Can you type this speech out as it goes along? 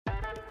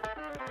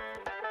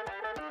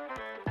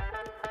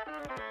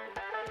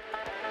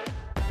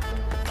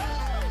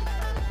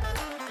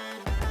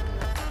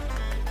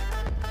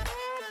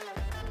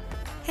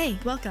Hey,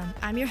 welcome.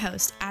 I'm your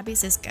host, Abby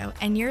Cisco,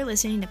 and you're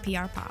listening to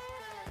PR Pop.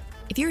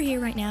 If you're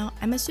here right now,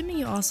 I'm assuming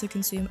you also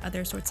consume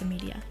other sorts of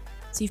media.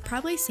 So you've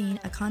probably seen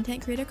a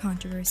content creator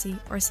controversy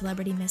or a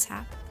celebrity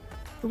mishap.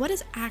 But what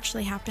is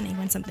actually happening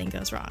when something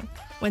goes wrong?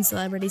 When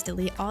celebrities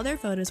delete all their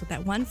photos with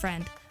that one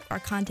friend or a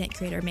content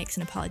creator makes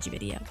an apology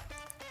video?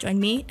 Join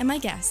me and my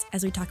guests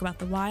as we talk about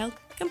the wild,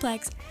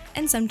 complex,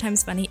 and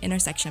sometimes funny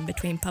intersection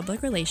between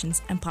public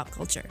relations and pop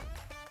culture.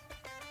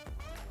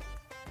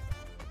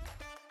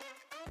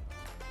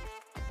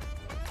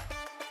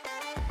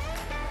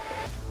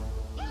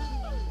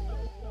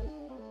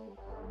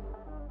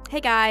 Hey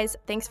guys,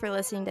 thanks for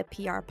listening to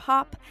PR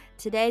Pop.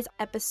 Today's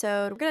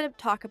episode, we're going to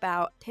talk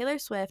about Taylor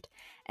Swift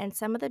and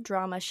some of the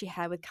drama she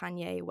had with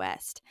Kanye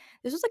West.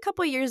 This was a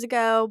couple years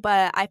ago,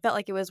 but I felt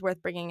like it was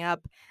worth bringing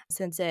up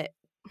since it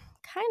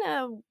kind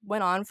of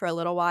went on for a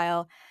little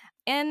while.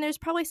 And there's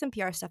probably some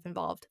PR stuff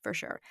involved for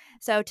sure.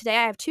 So today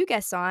I have two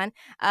guests on.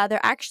 They're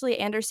actually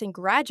Anderson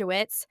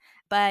graduates.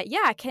 But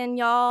yeah, can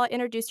y'all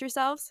introduce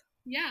yourselves?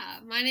 Yeah,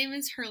 my name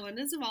is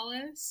Herlinda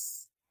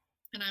Zevallos.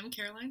 And I'm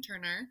Caroline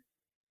Turner.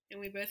 And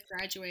we both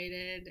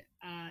graduated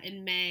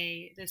in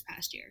May this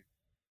past year.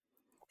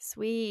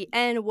 Sweet.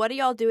 And what are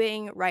y'all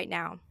doing right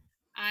now?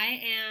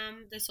 I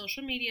am the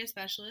social media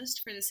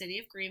specialist for the city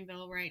of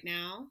Greenville right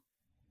now.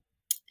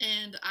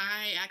 And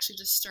I actually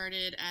just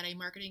started at a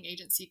marketing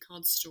agency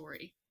called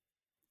Story.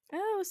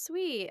 Oh,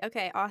 sweet.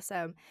 Okay,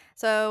 awesome.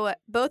 So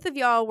both of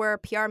y'all were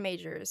PR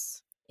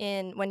majors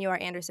when you were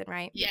Anderson,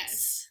 right?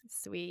 Yes.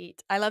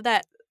 Sweet. I love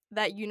that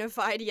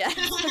unified yes.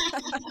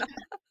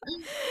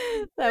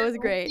 That was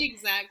great. The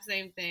exact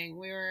same thing.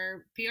 We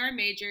were PR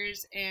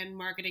majors and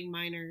marketing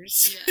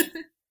minors. Yeah.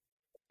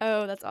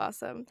 Oh, that's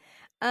awesome.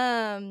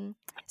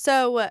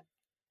 So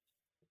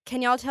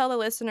can y'all tell the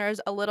listeners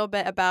a little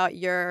bit about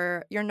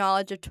your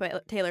knowledge of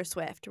Taylor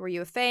Swift? Were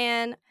you a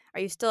fan?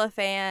 Are you still a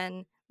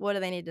fan? What do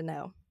they need to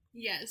know?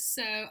 Yes,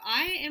 so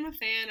I am a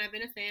fan. I've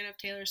been a fan of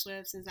Taylor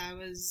Swift for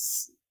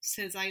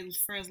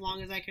as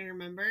long as I can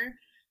remember.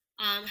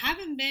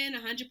 Haven't been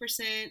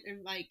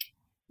 100%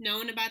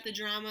 known about the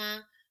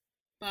drama,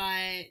 but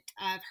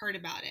I've heard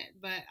about it.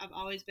 But I've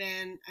always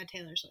been a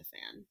Taylor Swift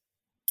fan.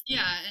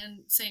 Yeah, and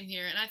same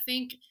here. And I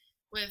think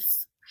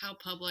with how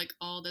public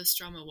all this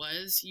drama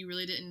was, you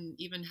really didn't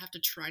even have to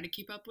try to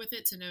keep up with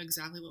it to know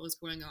exactly what was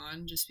going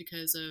on, just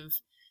because of,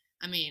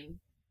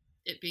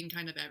 it being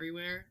kind of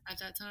everywhere at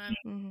that time.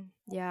 Mm-hmm.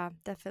 Yeah,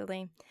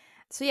 definitely.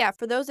 So yeah,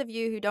 for those of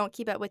you who don't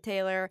keep up with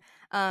Taylor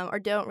or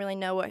don't really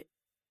know what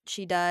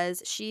she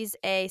does, she's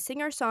a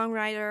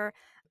singer-songwriter,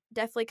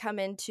 definitely come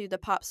into the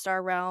pop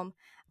star realm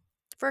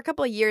for a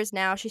couple of years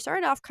now. She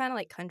started off kind of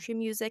like country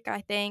music,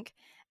 I think,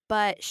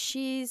 but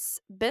she's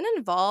been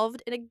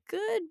involved in a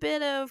good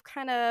bit of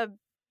kind of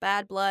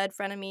bad blood,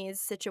 frenemies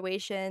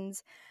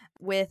situations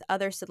with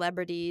other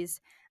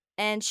celebrities.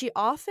 And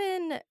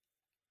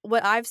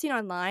what I've seen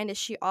online is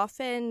she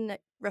often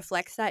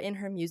reflects that in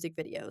her music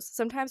videos.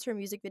 Sometimes her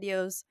music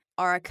videos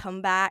are a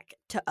comeback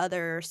to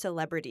other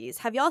celebrities.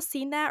 Have y'all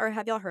seen that or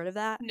have y'all heard of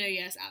that? No,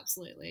 yes,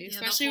 absolutely. Yeah,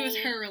 especially with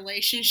her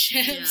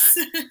relationships.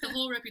 Yeah, the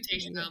whole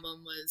Reputation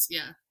album was,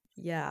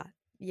 Yeah,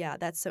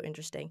 that's so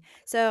interesting.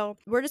 So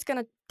we're just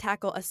going to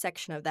tackle a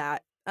section of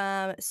that.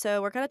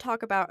 So we're going to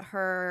talk about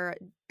her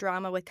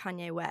drama with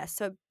Kanye West.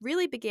 So it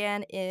really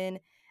began in,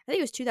 I think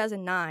it was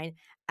 2009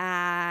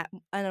 at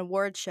an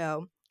award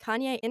show.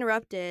 Kanye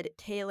interrupted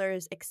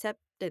Taylor's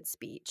acceptance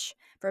speech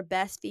for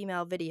Best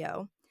Female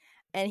Video.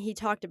 And he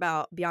talked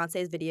about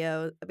Beyonce's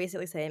video,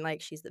 basically saying, like,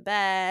 she's the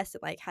best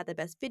and, like, had the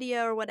best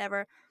video or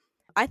whatever.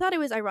 I thought it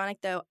was ironic,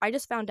 though. I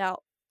just found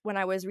out when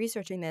I was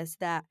researching this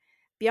that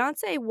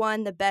Beyonce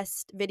won the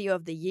Best Video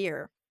of the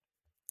Year.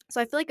 So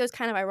I feel like it was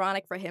kind of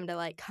ironic for him to,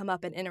 like, come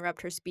up and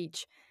interrupt her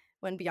speech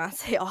when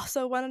Beyonce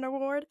also won an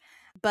award.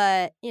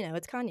 But,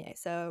 it's Kanye,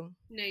 so.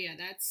 No, yeah,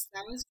 that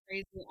was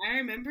crazy. I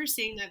remember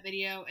seeing that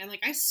video, and,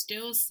 like, I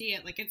still see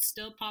it. Like, it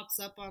still pops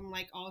up on,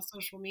 like, all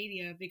social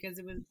media because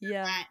it was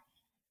that,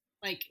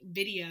 like,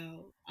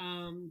 video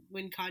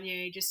when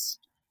Kanye just,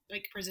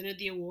 like, presented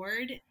the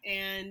award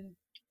and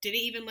didn't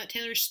even let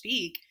Taylor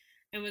speak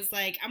and was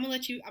like, I'm gonna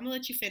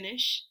let you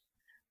finish.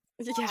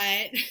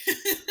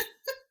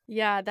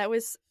 Yeah.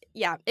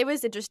 Yeah, it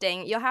was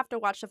interesting. You'll have to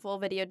watch the full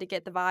video to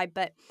get the vibe,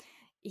 but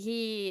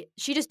she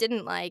just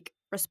didn't, like,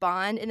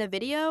 respond in the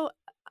video.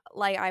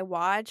 Like, I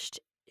watched,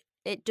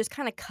 it just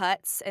kind of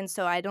cuts, and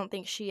so I don't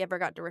think she ever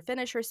got to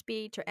finish her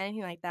speech or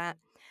anything like that.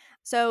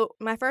 So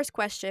my first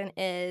question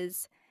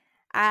is,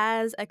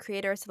 as a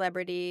creator or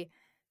celebrity,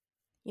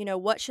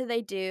 what should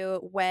they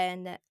do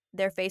when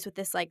they're faced with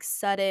this, like,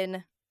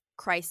 sudden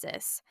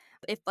crisis?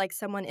 If, like,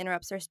 someone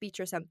interrupts their speech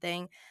or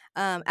something,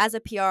 as a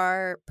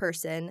PR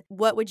person,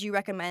 what would you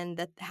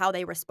recommend how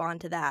they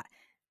respond to that?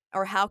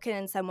 Or how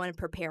can someone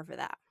prepare for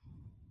that?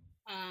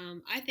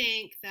 I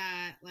think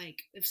that,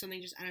 like, if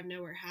something just out of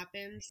nowhere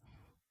happens,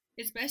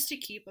 it's best to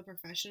keep a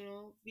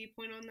professional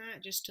viewpoint on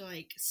that, just to,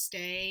 like,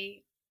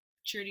 stay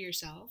true to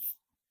yourself.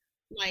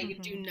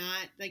 Like, do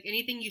not, like,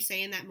 anything you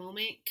say in that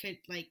moment could,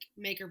 like,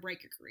 make or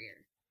break your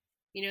career.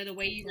 The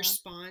way you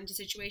respond to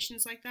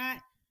situations like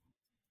that.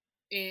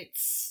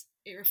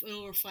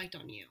 it'll reflect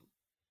on you.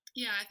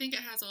 Yeah, I think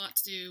it has a lot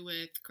to do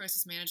with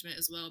crisis management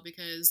as well,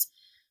 because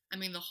I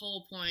mean the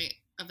whole point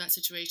of that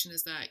situation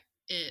is that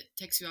it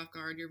takes you off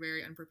guard, you're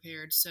very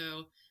unprepared.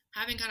 So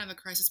having kind of a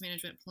crisis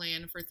management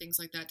plan for things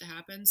like that to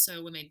happen,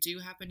 so when they do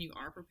happen you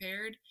are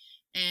prepared,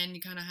 and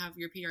you kind of have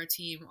your PR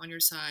team on your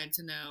side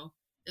to know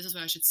this is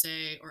what I should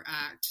say or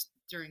act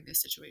during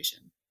this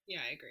situation.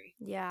 Yeah, I agree.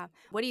 Yeah.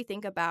 What do you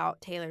think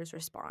about Taylor's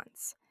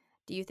response?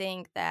 Do you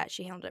think that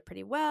she handled it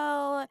pretty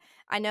well?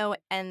 I know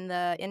in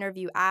the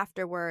interview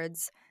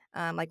afterwards,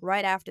 like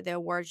right after the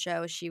award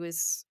show, she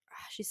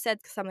said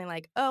something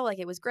like, "Oh, like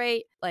it was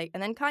great." Like,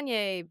 and then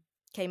Kanye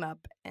came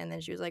up, and then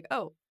she was like,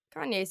 "Oh,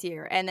 Kanye's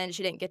here," and then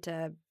she didn't get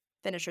to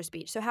finish her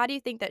speech. So, how do you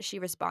think that she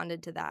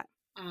responded to that?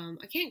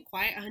 I can't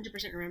quite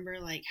 100% remember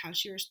like how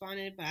she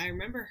responded, but I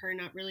remember her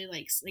not really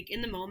like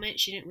in the moment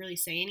she didn't really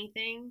say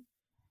anything.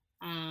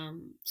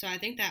 So I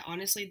think that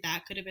honestly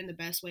that could have been the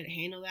best way to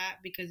handle that,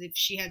 because if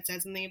she had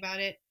said something about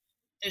it,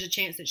 there's a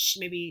chance that she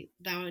maybe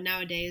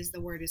nowadays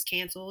the word is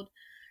canceled.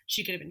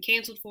 She could have been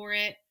canceled for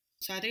it.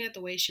 So I think that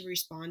the way she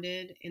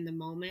responded in the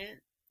moment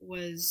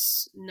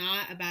was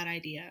not a bad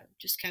idea.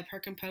 Just kept her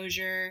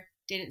composure,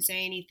 didn't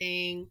say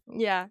anything.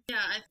 Yeah.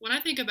 Yeah, when I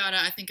think about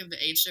it, I think of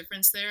the age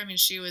difference there. I mean,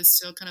 she was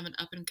still kind of an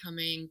up and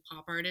coming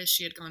pop artist.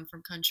 She had gone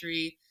from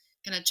country,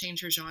 kind of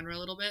changed her genre a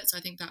little bit. So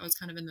I think that was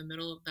kind of in the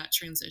middle of that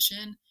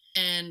transition.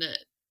 And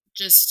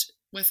just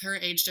with her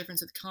age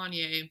difference with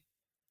Kanye,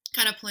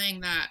 kind of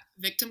playing that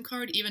victim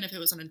card, even if it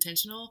was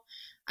unintentional,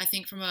 I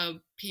think from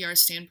a PR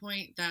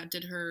standpoint, that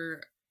did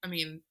her, I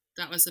mean,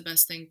 that was the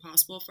best thing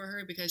possible for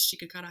her, because she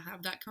could kind of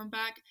have that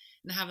comeback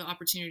and have the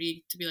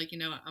opportunity to be like, you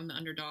know, I'm the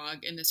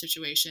underdog in this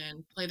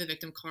situation, play the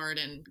victim card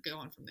and go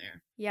on from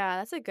there. Yeah,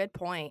 that's a good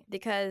point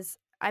because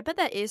I bet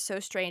that is so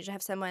strange to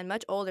have someone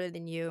much older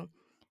than you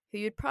who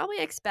you'd probably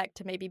expect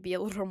to maybe be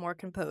a little more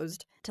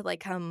composed to like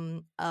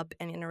come up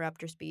and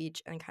interrupt your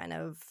speech and kind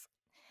of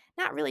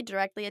not really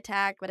directly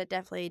attack, but it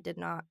definitely did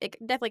not. It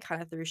definitely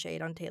kind of threw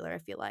shade on Taylor, I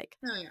feel like.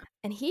 Oh, yeah.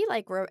 And he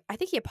like wrote, I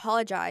think he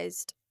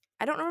apologized.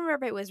 I don't remember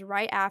if it was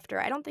right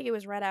after. I don't think it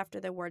was right after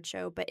the award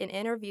show, but in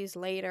interviews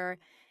later,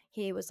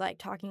 he was like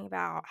talking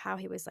about how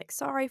he was like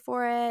sorry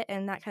for it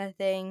and that kind of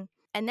thing.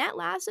 And that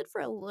lasted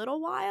for a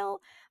little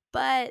while,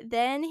 but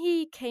then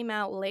he came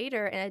out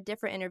later in a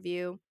different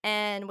interview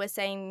and was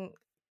saying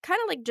kind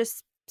of like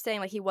just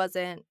saying like he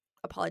wasn't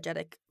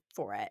apologetic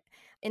for it.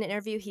 In an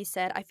interview, he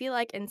said, "I feel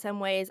like in some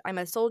ways I'm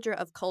a soldier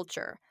of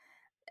culture."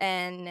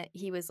 And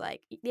he was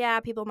like, "Yeah,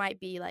 people might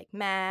be like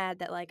mad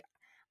that like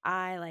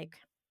I like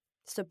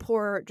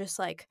support just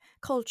like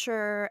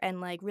culture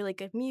and like really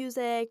good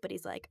music," but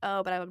he's like,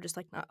 "Oh, but I'm just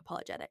like not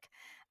apologetic."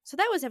 So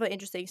that was definitely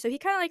interesting. So he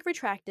kind of like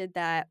retracted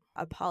that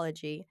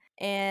apology.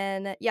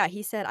 And yeah,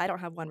 he said, "I don't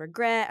have one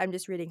regret." I'm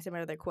just reading some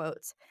other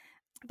quotes.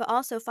 But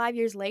also 5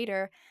 years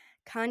later,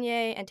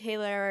 Kanye and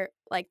Taylor,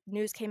 like,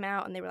 news came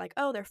out and they were like,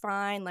 "Oh, they're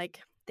fine, like,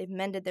 they've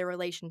mended their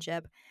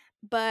relationship."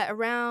 But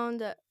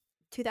around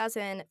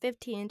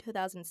 2015,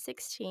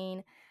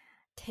 2016,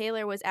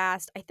 Taylor was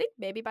asked, I think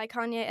maybe by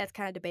Kanye, it's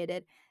kinda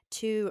debated,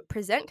 to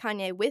present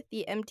Kanye with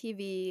the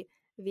MTV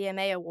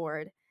VMA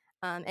award,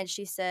 and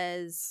she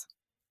says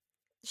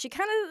she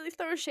kinda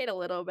throws shade a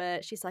little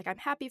bit. She's like, "I'm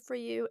happy for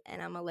you,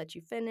 and Imma let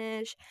you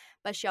finish."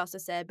 But she also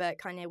said, "But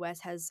Kanye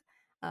West has,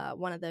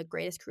 one of the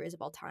greatest careers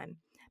of all time."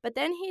 But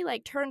then he,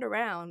 like, turned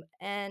around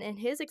and in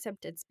his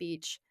acceptance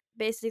speech,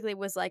 basically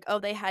was like, "Oh,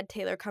 they had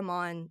Taylor come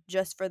on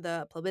just for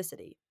the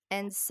publicity."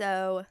 And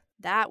so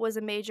that was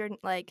a major,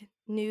 like,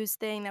 news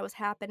thing that was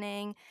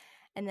happening.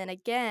 And then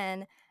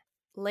again,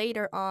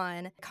 later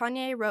on,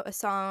 Kanye wrote a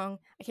song,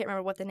 I can't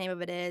remember what the name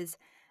of it is,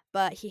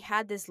 but he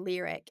had this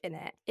lyric in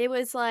it. It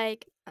was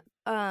like,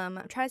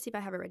 I'm trying to see if I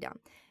have it written down.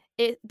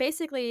 It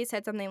basically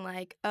said something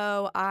like,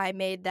 "Oh, I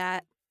made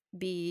that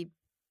be,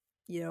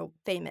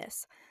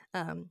 famous."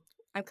 Um,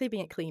 I'm keeping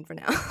it clean for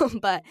now,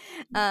 but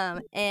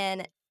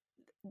and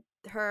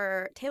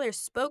her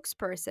Taylor's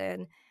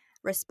spokesperson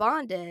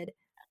responded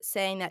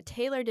saying that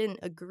Taylor didn't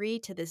agree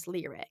to this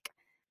lyric.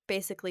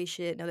 Basically,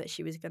 she didn't know that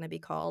she was going to be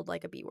called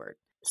like a B word.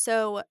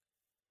 So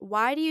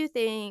why do you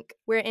think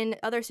we're in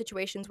other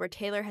situations where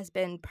Taylor has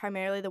been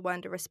primarily the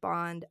one to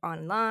respond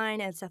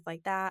online and stuff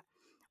like that?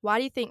 Why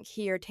do you think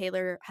here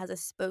Taylor has a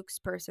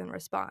spokesperson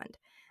respond,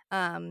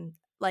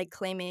 like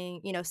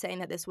claiming, saying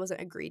that this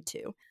wasn't agreed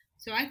to?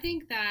 So I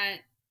think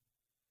that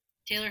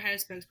Taylor had a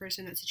spokesperson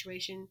in that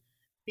situation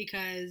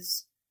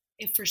because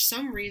if for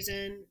some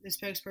reason the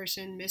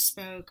spokesperson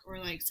misspoke or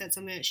like said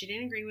something that she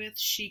didn't agree with,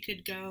 she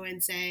could go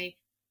and say,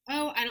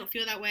 "Oh, I don't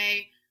feel that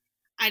way.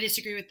 I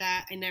disagree with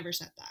that. I never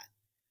said that."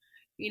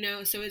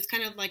 So it's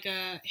kind of like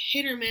a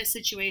hit or miss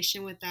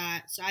situation with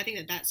that. So I think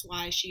that that's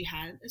why she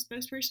had a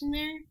spokesperson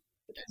there.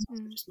 But that's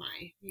also Mhm. just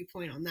my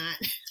viewpoint on that.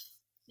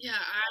 Yeah,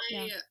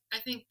 Yeah. I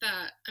think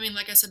that, I mean,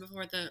 like I said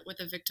before, with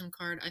the victim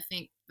card, I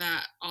think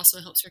that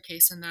also helps her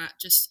case in that,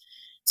 just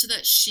so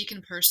that she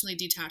can personally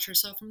detach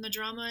herself from the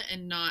drama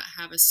and not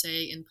have a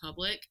say in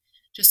public,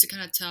 just to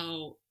kind of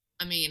tell,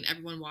 I mean,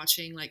 everyone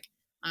watching, like,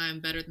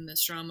 I'm better than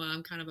this drama.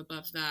 I'm kind of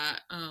above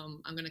that.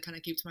 I'm going to kind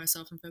of keep to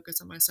myself and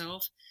focus on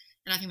myself.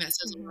 And I think that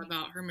says a lot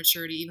about her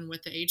maturity, even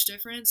with the age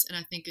difference. And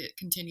I think it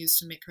continues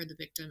to make her the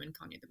victim and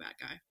Kanye the bad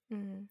guy.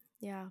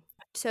 Yeah.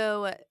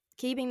 So,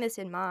 keeping this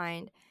in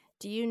mind,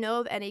 do you know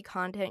of any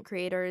content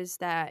creators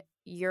that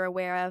you're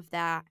aware of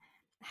that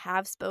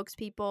have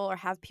spokespeople or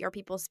have PR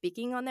people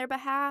speaking on their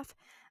behalf?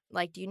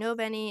 Like, do you know of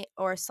any,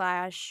 or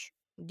slash,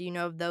 do you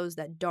know of those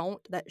that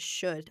don't, that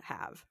should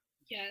have?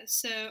 Yeah,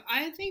 so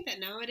I think that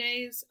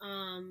nowadays,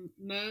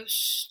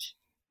 most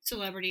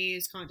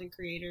celebrities, content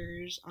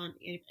creators on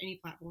any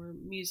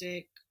platform,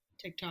 music,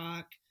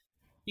 TikTok,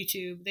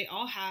 YouTube, they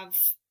all have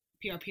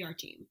PR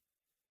team,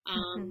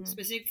 Mm-hmm.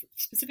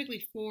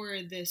 specifically for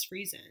this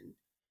reason.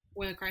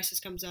 When a crisis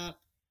comes up,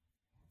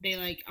 they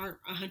like aren't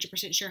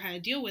 100% sure how to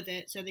deal with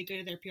it, so they go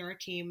to their PR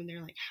team and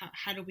they're like,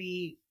 how do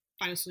we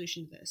find a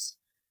solution to this?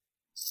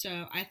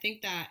 So I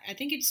think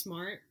it's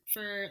smart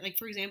for, like,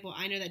 for example,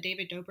 I know that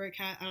David Dobrik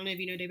I don't know if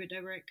you know David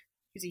Dobrik.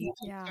 He's a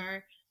YouTube Yeah.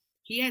 star.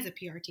 He has a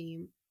PR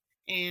team,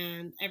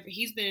 and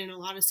he's been in a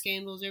lot of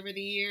scandals over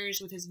the years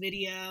with his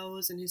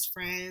videos and his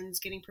friends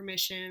getting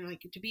permission,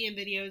 like, to be in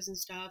videos and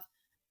stuff.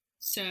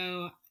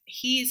 So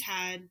he's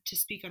had to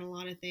speak on a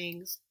lot of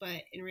things,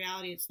 but in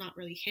reality, it's not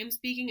really him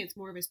speaking; it's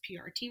more of his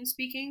PR team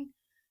speaking.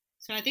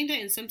 So I think that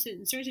in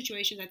certain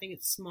situations, I think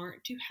it's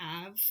smart to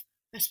have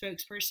a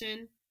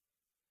spokesperson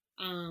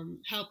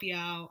help you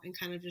out and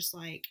kind of just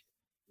like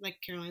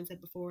Caroline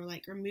said before,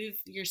 like remove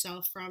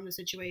yourself from the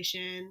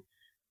situation,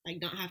 like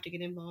not have to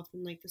get involved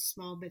in like the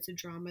small bits of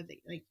drama that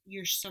like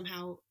you're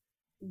somehow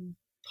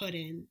put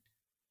in.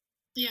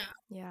 Yeah.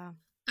 Yeah.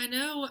 I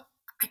know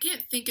I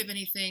can't think of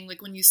anything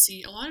like when you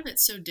see a lot of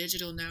it's so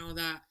digital now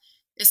that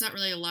it's not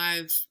really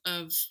alive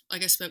of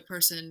like a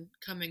spokesperson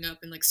coming up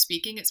and like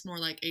speaking. It's more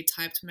like a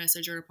typed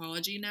message or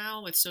apology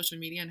now with social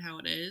media and how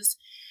it is.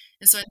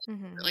 And so I think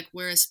Mm-hmm. like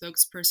where a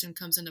spokesperson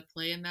comes into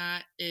play in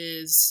that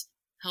is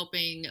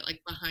helping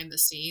like behind the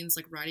scenes,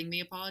 like writing the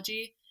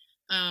apology,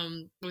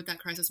 with that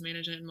crisis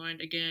management in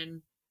mind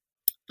again.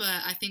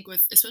 But I think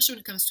with especially when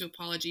it comes to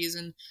apologies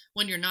and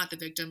when you're not the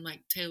victim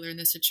like Taylor in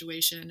this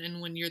situation,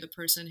 and when you're the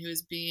person who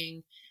is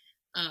being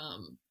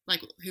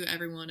like who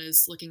everyone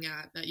is looking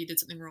at that you did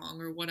something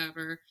wrong or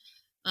whatever,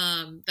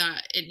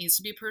 that it needs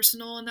to be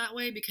personal in that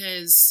way,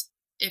 because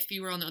if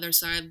you were on the other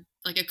side,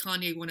 like if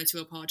Kanye wanted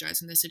to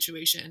apologize in this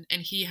situation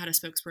and he had a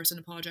spokesperson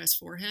apologize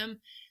for him,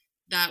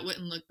 that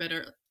wouldn't look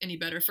better any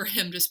better for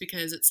him, just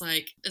because it's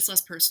like it's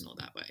less personal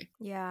that way.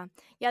 Yeah.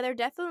 Yeah, they're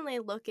definitely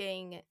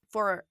looking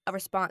for a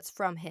response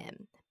from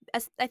him.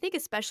 I think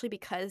especially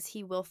because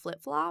he will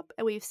flip-flop,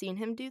 and we've seen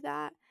him do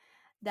that.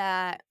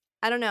 That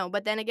I don't know,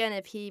 but then again,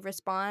 if he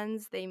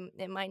responds,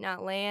 it might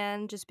not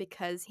land just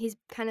because he's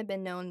kind of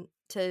been known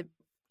to,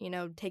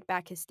 take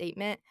back his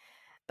statement.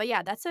 But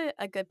yeah, that's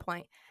a good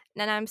point.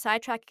 And I'm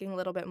sidetracking a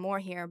little bit more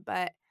here,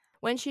 but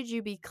when should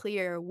you be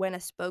clear when a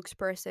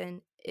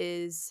spokesperson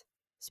is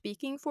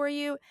speaking for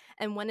you?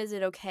 And when is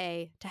it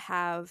okay to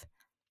have,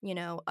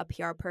 a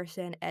PR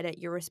person edit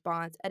your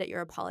response, edit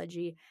your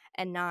apology,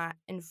 and not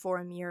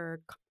inform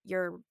your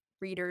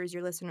readers,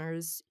 your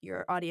listeners,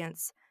 your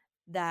audience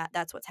that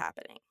that's what's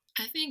happening?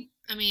 I think,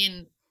 I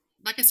mean,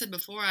 like I said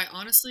before, I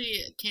honestly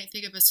can't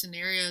think of a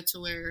scenario to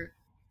where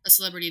a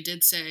celebrity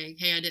did say,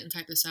 "Hey, I didn't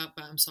type this out,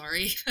 but I'm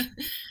sorry."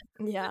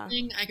 Yeah.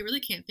 I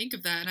really can't think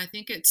of that, and I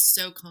think it's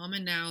so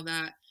common now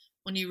that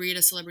when you read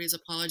a celebrity's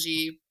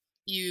apology,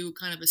 you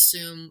kind of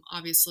assume,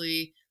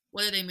 obviously,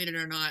 whether they made it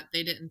or not,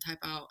 they didn't type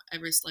out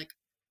every like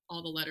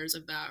all the letters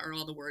of that or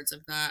all the words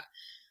of that.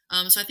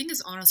 So I think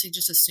it's honestly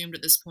just assumed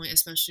at this point,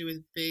 especially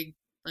with big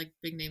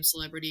name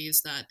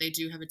celebrities, that they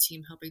do have a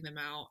team helping them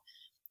out.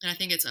 And I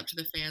think it's up to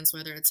the fans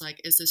whether it's like,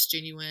 is this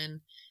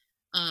genuine?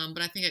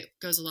 But I think it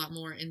goes a lot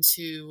more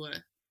into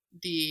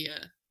the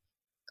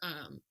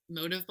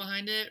motive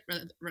behind it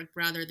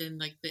rather than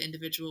like the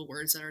individual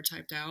words that are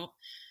typed out.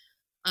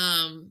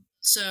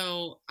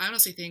 So I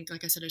honestly think,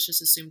 like I said, it's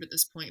just assumed at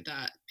this point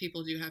that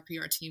people do have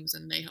PR teams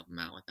and they help them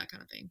out with that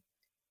kind of thing.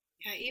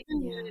 Yeah,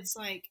 even when Yeah. it's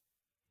like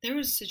there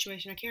was a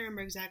situation, I can't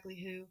remember exactly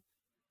who,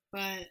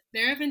 but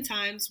there have been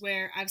times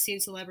where I've seen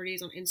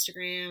celebrities on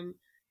Instagram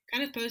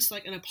kind of post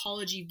like an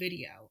apology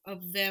video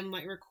of them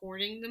like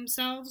recording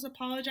themselves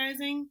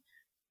apologizing.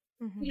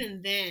 Mhm.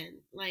 Even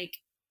then, like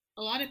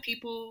a lot of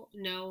people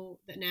know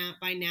that now,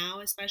 by now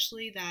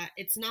especially, that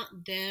it's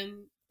not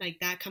them like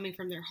that coming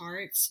from their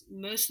hearts.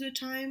 Most of the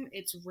time,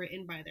 it's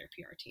written by their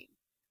PR team.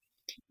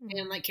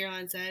 And Mhm. like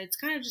Caroline said, it's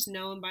kind of just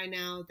known by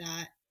now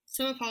that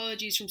some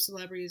apologies from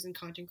celebrities and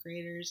content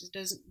creators, it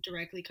doesn't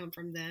directly come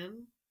from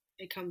them.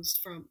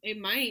 It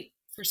might,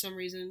 for some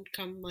reason,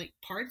 come like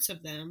parts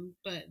of them,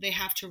 but they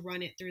have to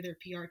run it through their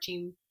PR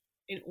team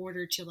in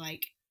order to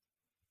like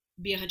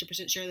be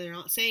 100% sure they're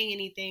not saying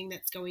anything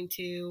that's going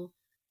to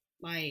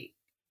like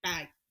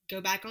back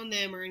go back on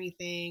them or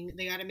anything.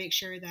 They got to make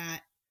sure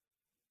that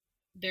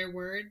their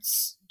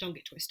words don't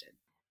get twisted.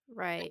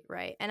 Right,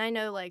 right. And I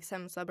know like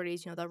some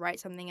celebrities, they'll write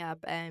something up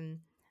and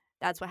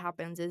that's what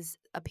happens is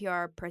a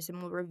PR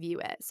person will review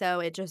it.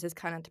 So it just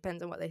kind of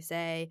depends on what they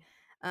say.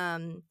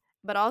 Um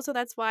But also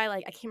that's why,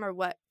 like, I can't remember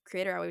what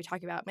creator we were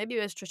talking about. Maybe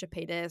it was Trisha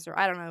Paytas or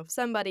I don't know,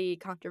 somebody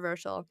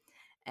controversial.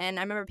 And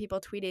I remember people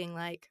tweeting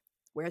like,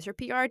 "Where's her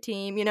PR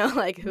team?"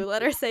 Like, who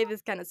let her say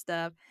this kind of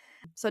stuff.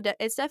 So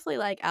it's definitely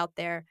like out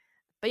there.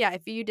 But yeah,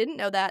 if you didn't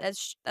know that,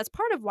 that's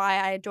part of why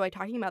I enjoy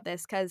talking about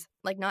this, because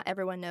like not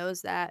everyone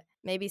knows that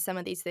maybe some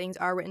of these things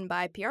are written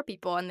by PR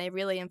people and they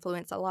really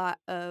influence a lot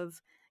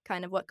of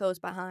kind of what goes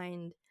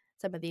behind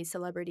some of these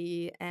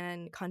celebrity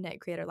and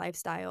content creator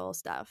lifestyle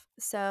stuff.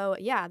 So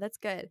yeah, that's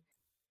good.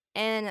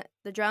 And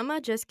the drama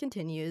just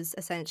continues,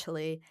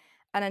 essentially.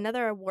 At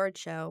another award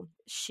show,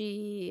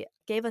 she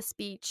gave a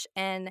speech,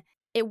 and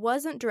it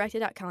wasn't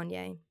directed at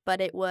Kanye,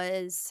 but it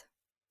was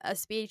a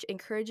speech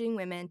encouraging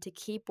women to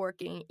keep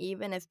working,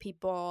 even if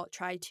people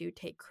try to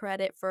take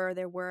credit for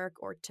their work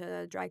or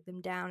to drag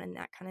them down and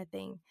that kind of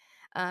thing.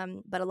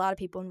 But a lot of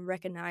people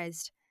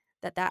recognized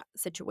that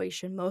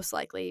situation most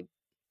likely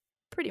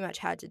pretty much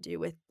had to do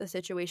with the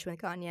situation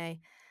with Kanye.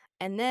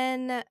 And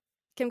then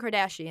Kim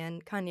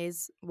Kardashian,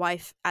 Kanye's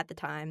wife at the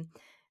time,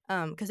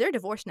 because they're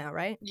divorced now,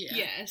 right? Yeah.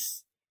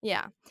 Yes.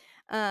 Yeah.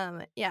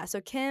 Yeah,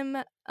 so Kim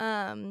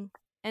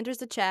enters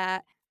the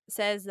chat,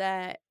 says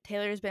that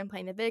Taylor's been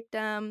playing the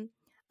victim.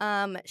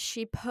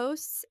 She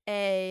posts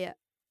a,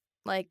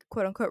 like,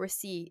 quote unquote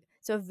receipt,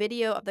 so a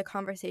video of the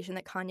conversation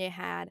that Kanye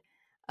had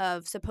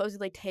of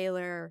supposedly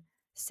Taylor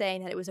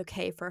saying that it was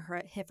okay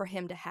for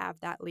him to have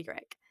that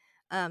lyric,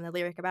 the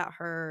lyric about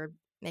her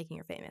making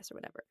her famous or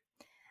whatever.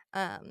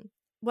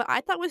 What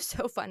I thought was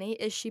so funny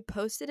is she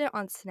posted it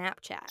on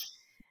Snapchat,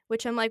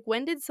 which I'm like,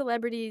 when did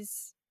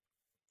celebrities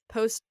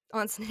post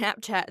on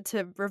Snapchat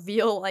to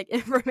reveal like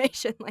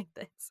information like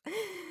this?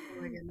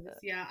 Oh my goodness.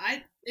 Yeah,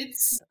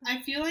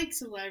 I feel like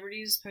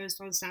celebrities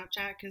post on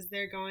Snapchat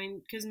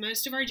because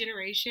most of our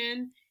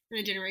generation and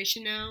the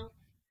generation now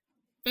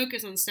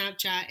focus on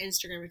Snapchat,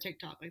 Instagram, and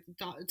TikTok, like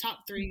the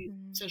top three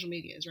Mhm. social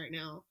medias right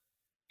now.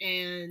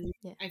 And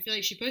Yeah. I feel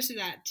like she posted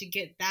that to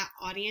get that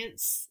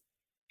audience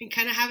and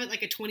kind of have it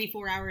like a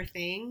 24-hour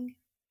thing,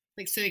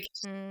 like so it can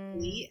just Mm.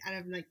 delete out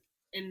of like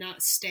and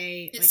not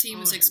stay. It like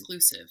seems on.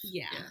 exclusive.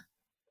 Yeah.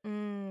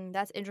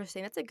 That's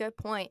interesting. That's a good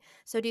point.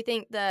 So do you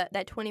think that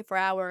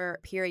 24-hour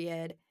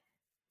period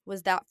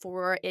was that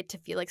for it to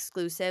feel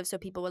exclusive so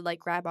people would like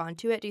grab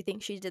onto it? Do you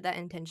think she did that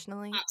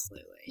intentionally?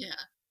 Absolutely. Yeah,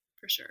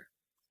 for sure.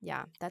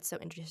 Yeah, that's so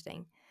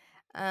interesting.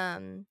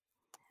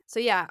 So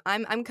yeah,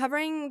 I'm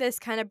covering this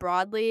kind of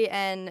broadly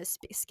and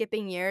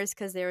skipping years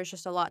because there was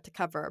just a lot to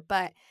cover.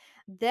 But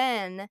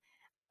then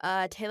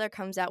Taylor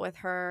comes out with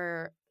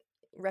her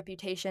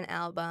Reputation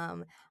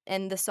album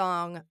and the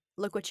song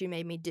 "Look What You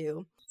Made Me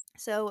Do."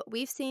 So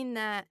we've seen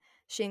that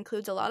she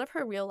includes a lot of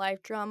her real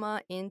life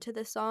drama into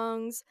the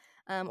songs,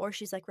 or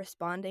she's like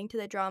responding to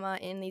the drama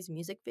in these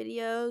music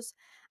videos.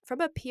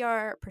 From a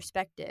PR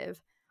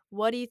perspective,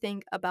 what do you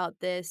think about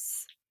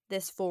this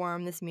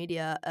form, this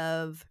media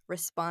of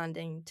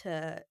responding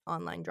to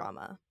online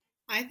drama?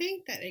 I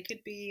think that it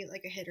could be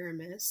like a hit or a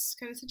miss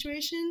kind of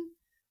situation.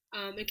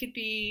 It could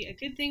be a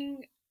good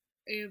thing.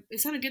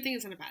 It's not a good thing.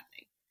 It's not a bad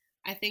thing.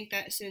 I think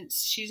that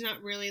since she's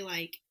not really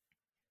like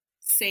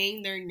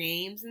saying their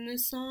names in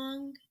this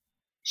song,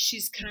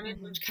 she's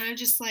Mm-hmm. kind of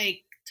just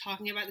like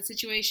talking about the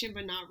situation,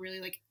 but not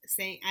really like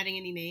saying adding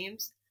any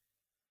names.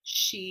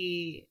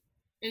 She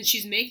and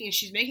she's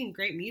making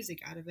great music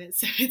out of it.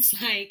 So it's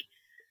like,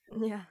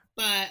 Yeah.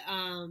 but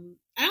I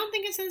don't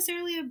think it's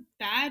necessarily a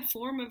bad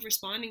form of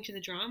responding to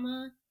the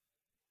drama.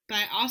 But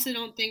I also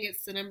don't think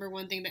it's the number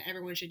one thing that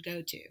everyone should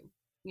go to.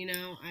 You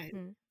know, I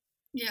Mm.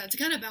 Yeah, to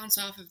kind of bounce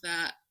off of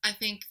that, I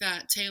think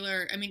that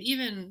Taylor, I mean,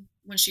 even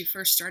when she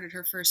first started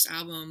her first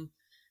album,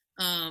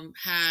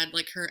 had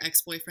like her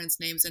ex boyfriend's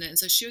names in it. And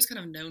so she was kind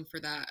of known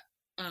for that,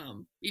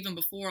 even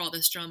before all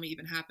this drama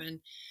even happened.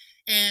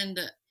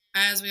 And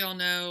as we all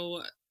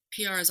know,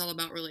 PR is all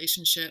about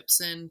relationships.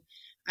 And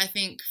I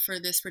think for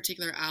this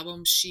particular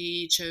album,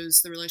 she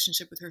chose the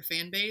relationship with her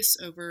fan base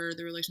over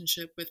the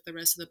relationship with the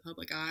rest of the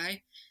public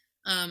eye.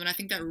 And I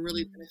think that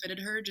really Mm. benefited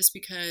her just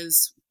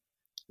because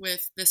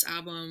with this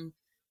album,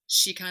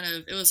 she kind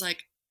of, it was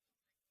like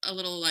a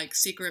little like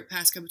secret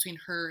passcode between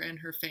her and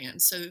her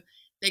fans. So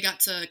they got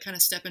to kind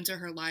of step into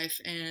her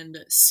life and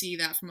see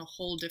that from a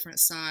whole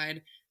different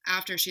side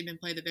after she'd been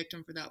played the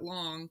victim for that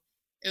long.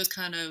 It was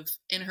kind of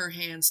in her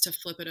hands to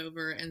flip it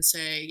over and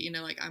say, you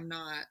know, like, I'm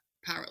not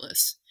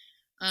powerless.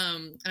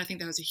 And I think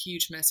that was a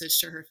huge message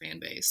to her fan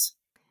base.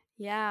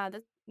 Yeah,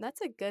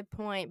 that's a good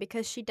point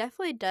because she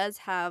definitely does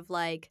have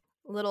like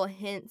little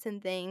hints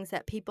and things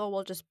that people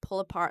will just pull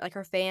apart, like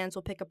her fans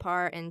will pick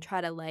apart and try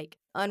to like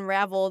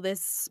unravel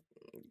this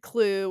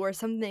clue or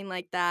something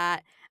like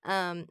that.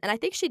 And I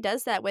think she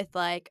does that with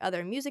like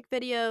other music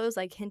videos,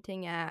 like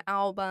hinting at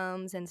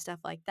albums and stuff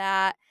like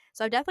that.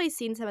 So I've definitely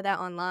seen some of that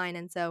online,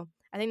 and so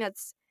I think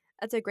that's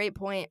a great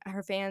point.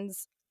 Her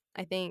fans,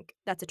 I think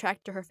that's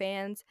attracted to her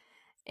fans,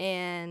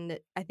 and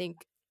I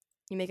think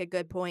you make a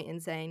good point in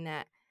saying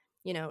that,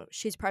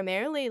 she's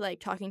primarily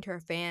like talking to her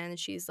fans.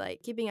 She's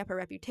like keeping up her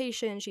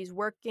reputation. She's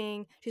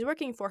working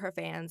for her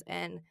fans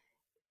and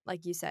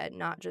like you said,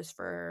 not just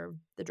for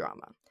the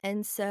drama.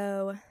 And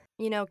so,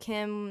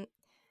 Kim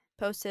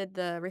posted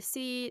the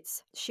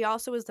receipts. She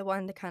also was the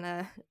one to kind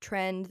of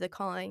trend the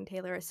calling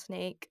Taylor a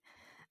snake.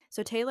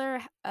 So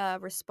Taylor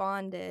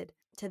responded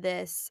to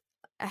this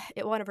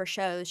at one of her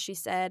shows. She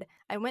said,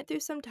 "I went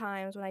through some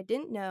times when I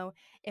didn't know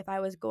if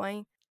I was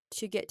going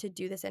to get to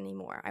do this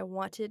anymore. I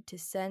wanted to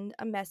send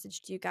a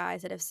message to you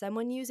guys that if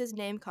someone uses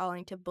name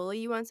calling to bully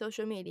you on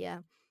social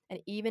media,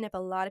 and even if a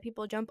lot of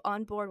people jump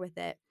on board with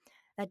it,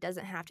 that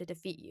doesn't have to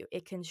defeat you.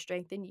 It can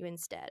strengthen you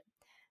instead."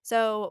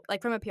 So,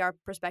 like, from a PR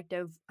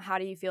perspective, how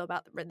do you feel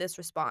about this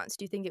response?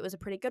 Do you think it was a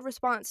pretty good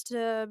response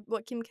to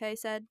what Kim K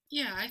said?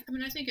 Yeah, I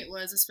mean, I think it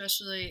was,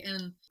 especially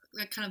in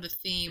like kind of the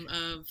theme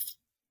of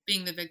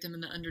being the victim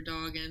and the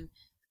underdog. And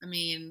I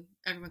mean,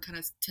 everyone kind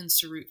of tends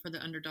to root for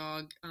the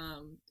underdog,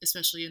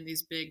 especially in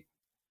these big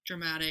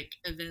dramatic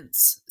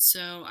events.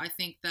 So I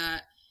think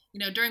that,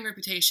 during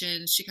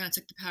Reputation, she kind of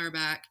took the power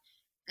back.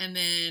 And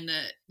then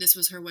this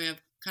was her way of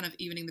kind of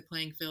evening the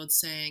playing field,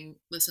 saying,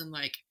 listen,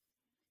 like,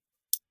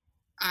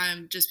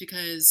 I'm just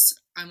because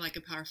I'm like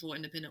a powerful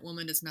independent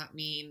woman does not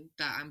mean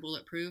that I'm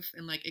bulletproof.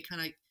 And like it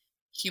kind of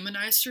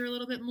humanized her a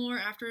little bit more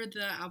after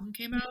the album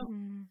came out.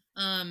 Mm.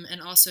 And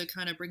also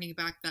kind of bringing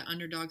back that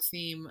underdog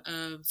theme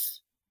of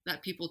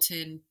that people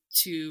tend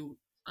to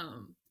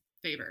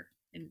favor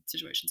in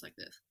situations like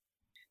this.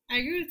 I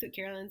agree with what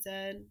Carolyn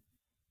said.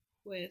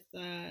 With,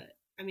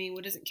 I mean,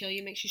 what doesn't kill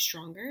you makes you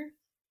stronger.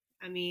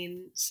 I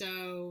mean,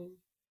 so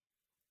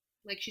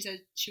like she said,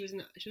 she was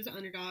an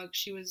underdog.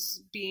 She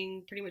was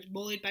being pretty much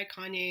bullied by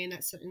Kanye in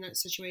that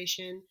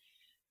situation,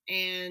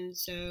 and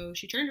so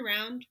she turned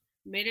around,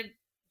 made a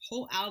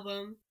whole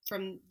album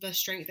from the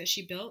strength that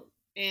she built,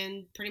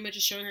 and pretty much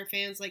is showing her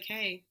fans like,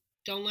 hey,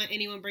 don't let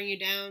anyone bring you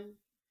down.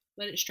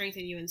 Let it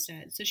strengthen you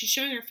instead. So she's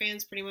showing her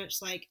fans pretty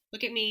much like,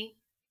 look at me,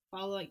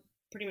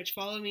 pretty much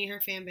follow me,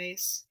 her fan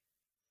base.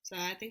 So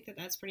I think that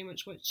that's pretty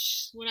much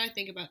what I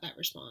think about that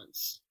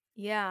response.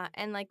 Yeah,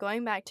 and like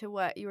going back to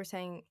what you were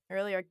saying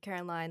earlier,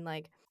 Caroline,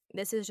 like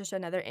this is just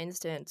another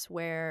instance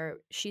where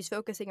she's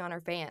focusing on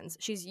her fans.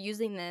 She's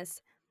using this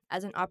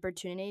as an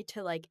opportunity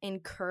to like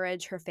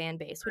encourage her fan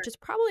base, which is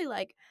probably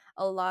like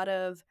a lot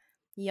of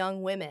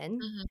young women.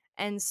 Mm-hmm.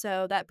 And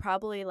so that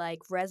probably like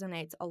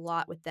resonates a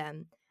lot with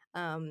them,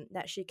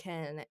 that she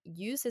can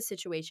use this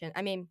situation.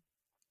 I mean,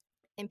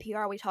 in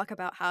PR, we talk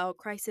about how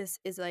crisis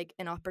is like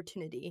an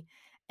opportunity,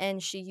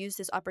 and she used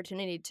this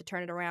opportunity to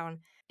turn it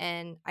around.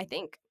 And I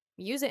think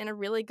use it in a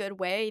really good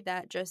way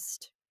that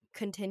just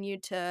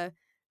continued to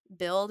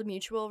build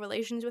mutual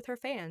relations with her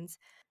fans.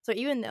 So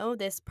even though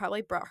this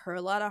probably brought her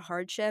a lot of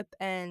hardship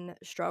and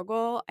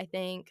struggle, I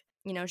think,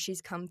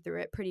 she's come through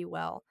it pretty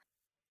well.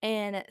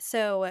 And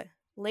so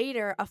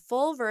later, a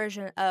full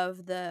version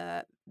of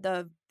the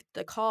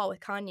call with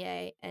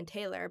Kanye and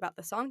Taylor about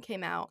the song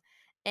came out,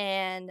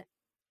 and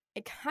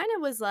it kind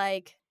of was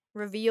like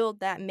revealed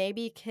that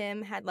maybe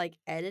Kim had like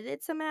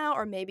edited somehow,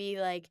 or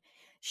maybe like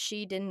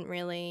she didn't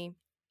really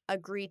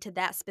agree to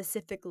that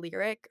specific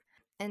lyric.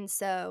 And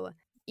so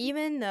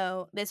even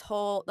though the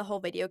whole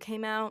video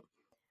came out,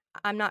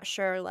 I'm not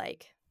sure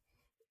like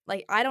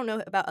I don't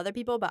know about other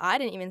people, but I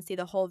didn't even see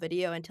the whole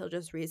video until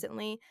just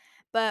recently.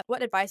 But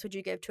what advice would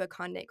you give to a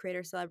content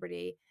creator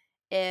celebrity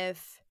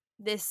if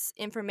this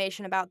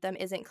information about them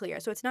isn't clear?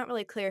 So it's not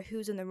really clear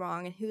who's in the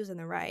wrong and who's in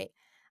the right.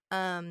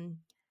 Um,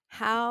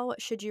 how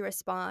should you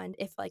respond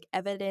if like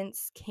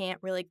evidence can't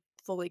really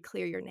fully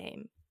clear your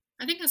name?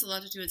 I think it has a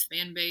lot to do with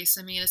fan base.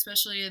 I mean,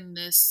 especially in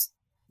this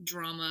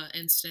drama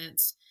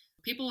instance,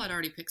 people had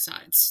already picked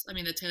sides. I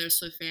mean, the Taylor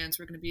Swift fans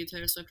were going to be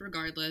Taylor Swift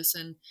regardless,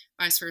 and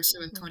vice versa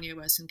with Mhm. Kanye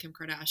West and Kim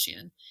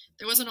Kardashian.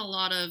 There wasn't a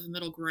lot of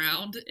middle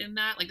ground in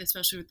that, like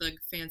especially with the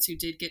fans who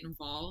did get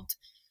involved.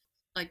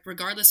 Like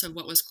regardless of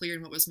what was clear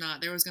and what was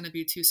not, there was going to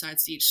be two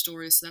sides to each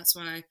story. So that's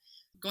why,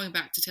 going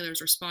back to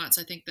Taylor's response,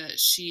 I think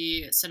that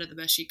she said it the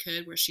best she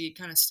could, where she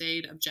kind of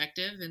stayed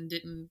objective and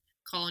didn't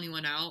call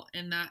anyone out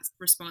in that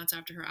response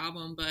after her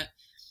album, but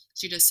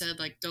she just said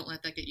like, don't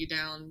let that get you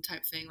down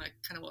type thing, like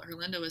kind of what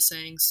Herlinda was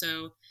saying.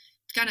 So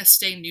to kind of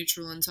stay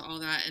neutral into all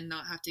that and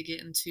not have to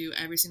get into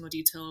every single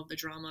detail of the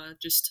drama,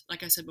 just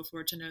like I said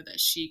before, to know that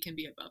she can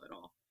be above it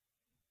all.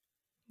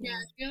 Yeah, Yeah.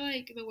 I feel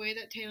like the way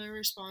that Taylor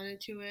responded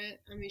to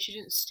it, I mean, she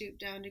didn't stoop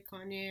down to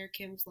Kanye or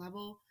Kim's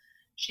level.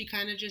 She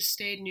kind of just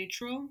stayed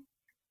neutral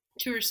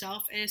to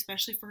herself and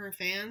especially for her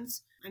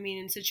fans. I mean,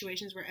 in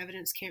situations where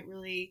evidence can't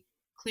really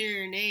clear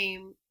your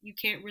name, you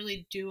can't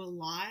really do a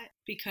lot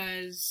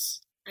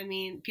because I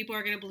mean, people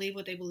are going to believe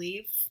what they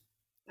believe.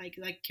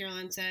 Like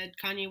Caroline said,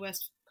 Kanye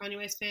West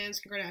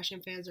fans,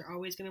 Kardashian fans are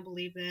always going to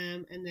believe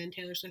them, and then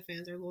Taylor Swift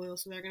fans are loyal,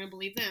 so they're going to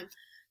believe them.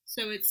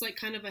 So it's like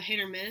kind of a hit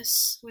or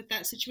miss with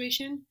that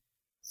situation.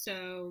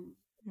 So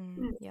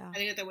Yeah. I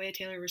think that the way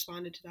Taylor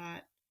responded to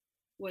that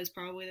was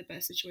probably the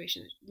best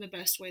situation, the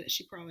best way that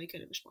she probably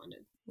could have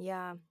responded.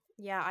 Yeah.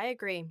 Yeah, I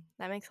agree.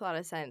 That makes a lot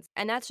of sense.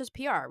 And that's just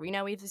PR.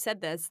 We've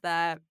said this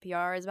that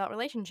PR is about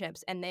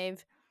relationships, and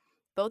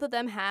both of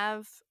them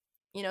have,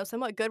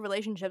 somewhat good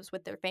relationships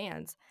with their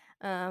fans.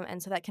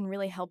 And so that can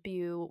really help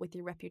you with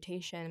your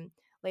reputation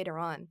later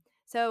on.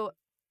 So,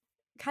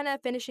 kind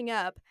of finishing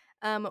up,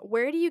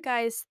 Where do you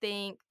guys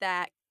think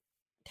that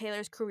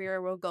Taylor's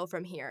career will go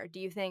from here? Do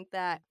you think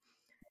that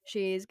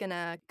she's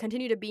gonna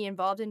continue to be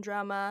involved in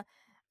drama?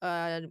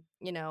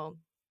 You know,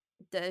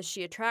 does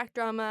she attract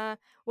drama?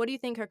 What do you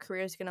think her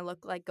career is gonna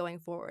look like going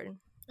forward?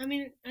 I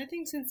mean, I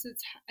think since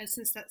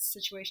that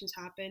situation's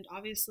happened,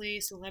 obviously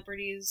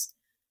celebrities,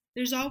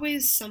 there's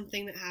always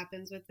something that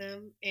happens with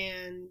them,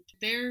 and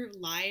their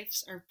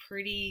lives are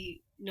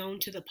pretty known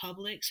to the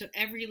public. So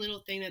every little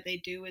thing that they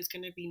do is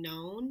going to be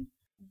known.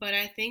 But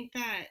I think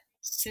that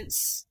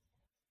since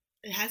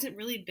it hasn't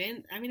really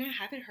been, I mean, I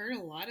haven't heard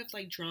a lot of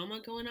like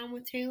drama going on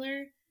with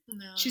Taylor.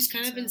 No, She's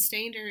kind of been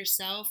staying to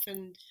herself,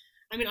 and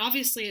I mean,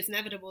 obviously, it's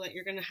inevitable that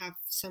you're going to have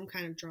some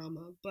kind of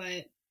drama,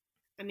 but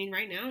I mean,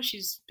 right now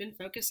she's been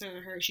focusing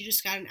on her. She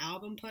just got an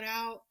album put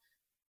out.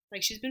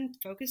 Like she's been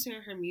focusing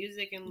on her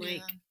music, and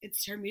like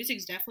it's her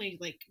music's definitely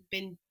like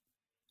been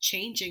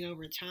changing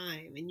over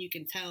time, and you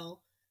can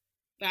tell.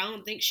 But I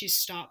don't think she's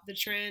stopped the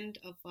trend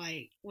of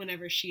like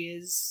whenever she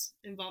is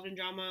involved in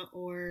drama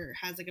or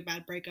has like a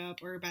bad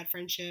breakup or a bad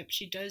friendship,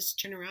 she does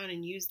turn around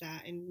and use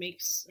that and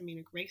makes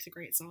a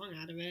great song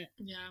out of it.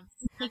 Yeah.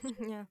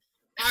 Yeah.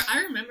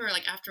 I remember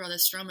like after all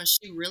this drama,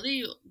 she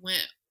really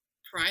went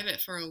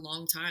private for a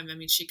long time. I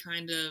mean, she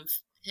kind of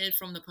hid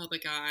from the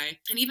public eye.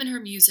 And even her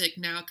music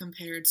now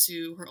compared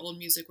to her old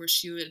music where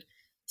she would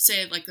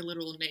say like the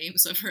literal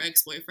names of her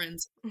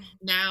ex-boyfriends.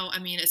 Now, I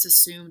mean, it's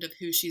assumed of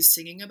who she's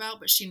singing about,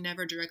 but she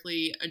never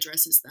directly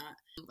addresses that.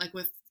 Like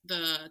with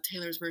the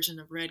Taylor's version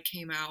of Red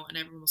came out and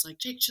everyone was like,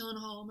 Jake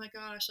Gyllenhaal, oh my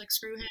gosh, like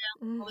screw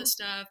him, all this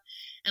stuff.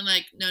 And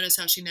like notice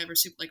how she never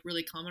like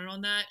really commented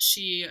on that.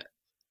 She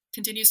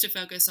continues to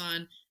focus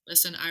on,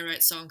 listen, I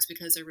write songs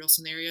because they're real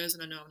scenarios,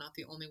 and I know I'm not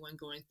the only one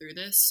going through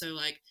this. So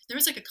like there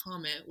was like a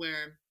comment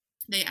where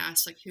they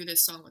asked like who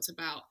this song was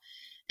about,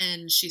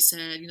 and she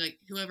said, you know, like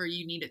whoever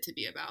you need it to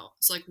be about.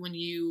 So like when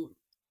you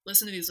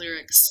listen to these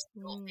lyrics,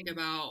 don't think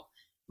about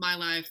my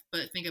life,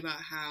 but think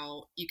about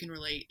how you can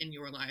relate in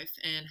your life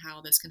and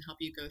how this can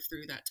help you go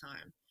through that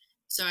time.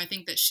 So I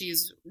think that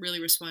she's really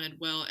responded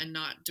well and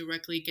not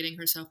directly getting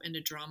herself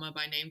into drama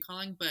by name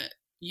calling, but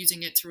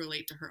using it to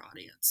relate to her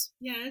audience.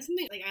 Yeah, that's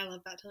something like I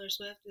love about Taylor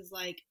Swift is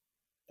like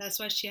that's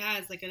why she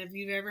has like, and if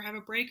you ever have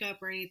a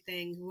breakup or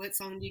anything, what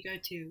song do you go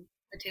to?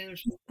 A Taylor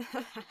Swift.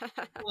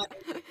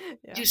 Like,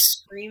 Yeah.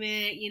 just scream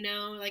it, you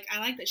know. Like I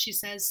like that she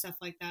says stuff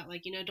like that.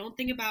 Like, you know, don't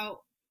think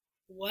about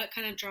what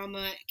kind of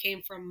drama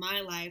came from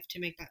my life to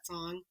make that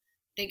song.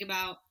 Think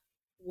about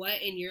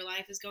what in your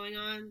life is going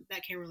on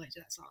that can relate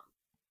to that song.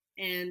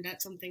 And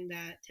that's something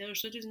that Taylor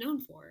Swift is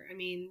known for. I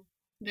mean,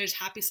 there's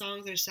happy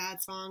songs, there's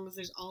sad songs,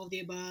 there's all of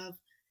the above.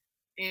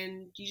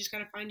 And you just got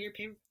to find your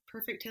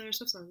perfect Taylor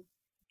Swift song.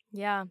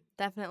 Yeah,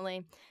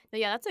 definitely. No,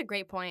 yeah, that's a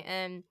great point.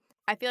 And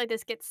I feel like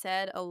this gets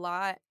said a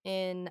lot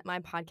in my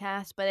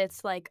podcast, but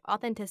it's like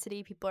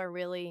authenticity. People are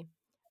really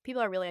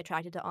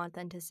attracted to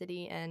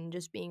authenticity and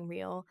just being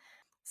real.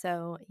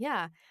 So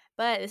yeah,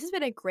 but this has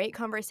been a great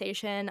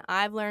conversation.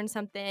 I've learned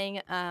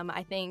something.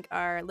 I think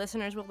our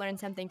listeners will learn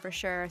something for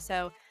sure.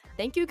 So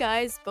thank you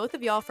guys, both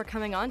of y'all, for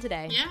coming on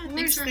today. Yeah,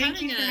 thanks for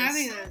having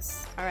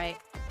us. All right,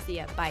 see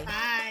ya. Bye.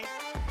 Bye.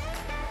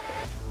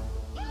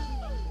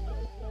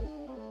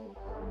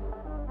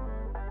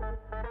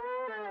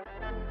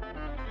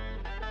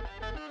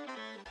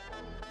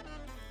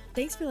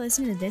 Thanks for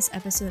listening to this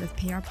episode of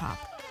PR Pop.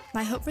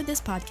 My hope for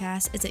this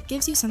podcast is it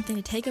gives you something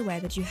to take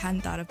away that you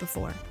hadn't thought of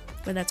before,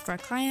 whether that's for a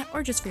client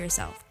or just for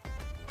yourself.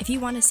 If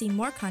you want to see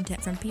more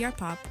content from PR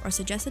Pop or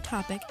suggest a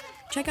topic,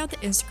 check out the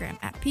Instagram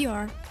at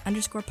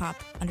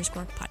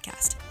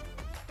PR_pop_podcast.